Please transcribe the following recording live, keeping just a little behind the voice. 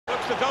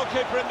the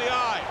goalkeeper in the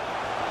eye.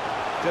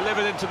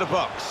 Delivered into the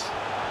box.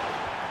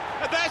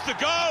 And there's the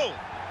goal!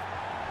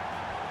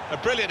 A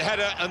brilliant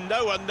header, and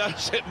no one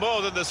knows it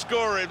more than the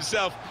scorer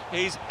himself.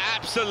 He's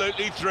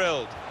absolutely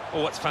thrilled.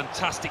 Oh, it's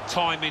fantastic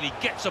timing. He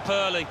gets up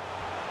early.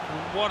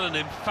 And what an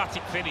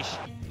emphatic finish.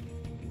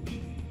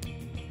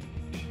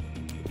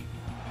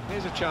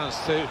 Here's a chance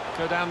to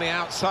go down the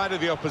outside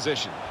of the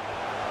opposition.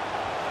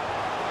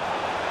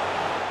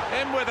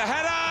 In with a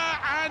header,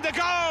 and a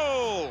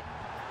goal!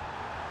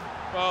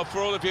 Well, for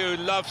all of you who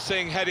love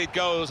seeing headed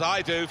goals,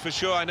 I do, for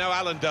sure. I know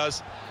Alan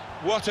does.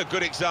 What a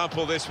good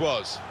example this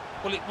was.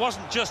 Well, it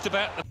wasn't just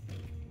about the...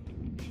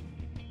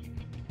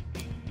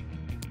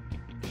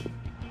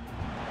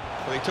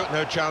 Well, he took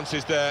no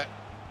chances there.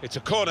 It's a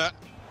corner.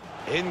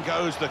 In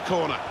goes the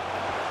corner.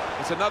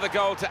 It's another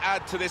goal to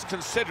add to this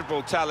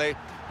considerable tally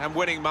and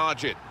winning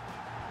margin.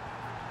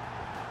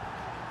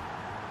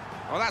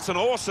 Well, that's an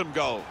awesome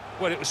goal.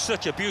 Well, it was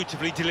such a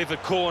beautifully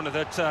delivered corner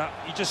that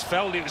you just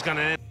felt it was going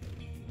to end.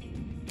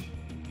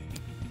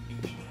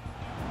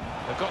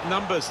 They've got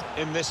numbers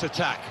in this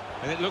attack,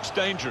 and it looks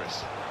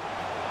dangerous.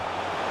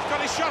 He's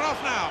got his shot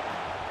off now.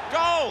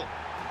 Goal!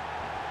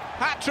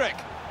 Hat-trick.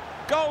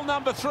 Goal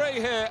number 3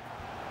 here,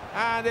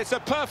 and it's a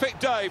perfect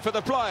day for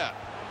the player.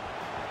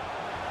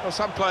 Well,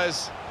 some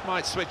players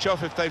might switch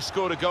off if they've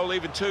scored a goal,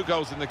 even 2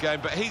 goals in the game,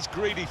 but he's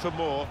greedy for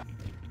more.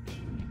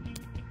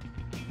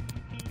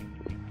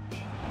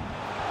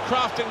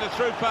 Crafting the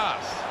through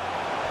pass.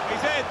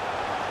 He's in.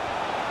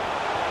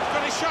 He's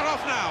got his shot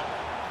off now.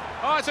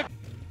 Oh, it's a...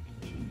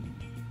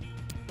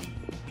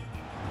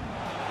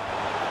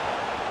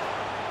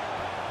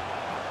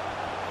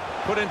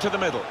 Put into the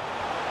middle.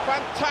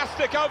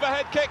 Fantastic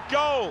overhead kick,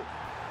 goal.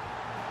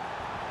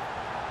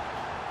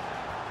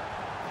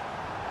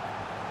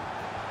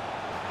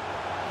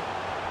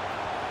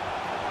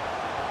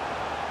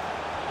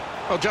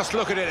 Well, just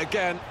look at it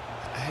again.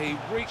 He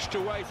reached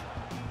away.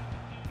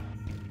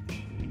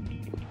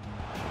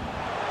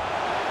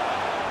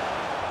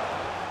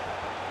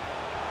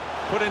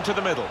 Put into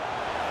the middle.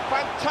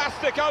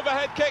 Fantastic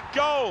overhead kick,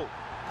 goal.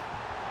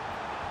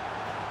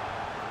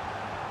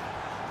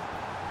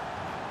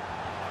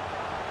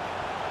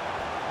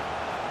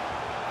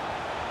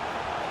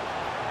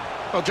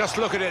 Well, just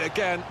look at it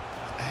again.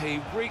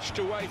 He reached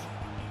away.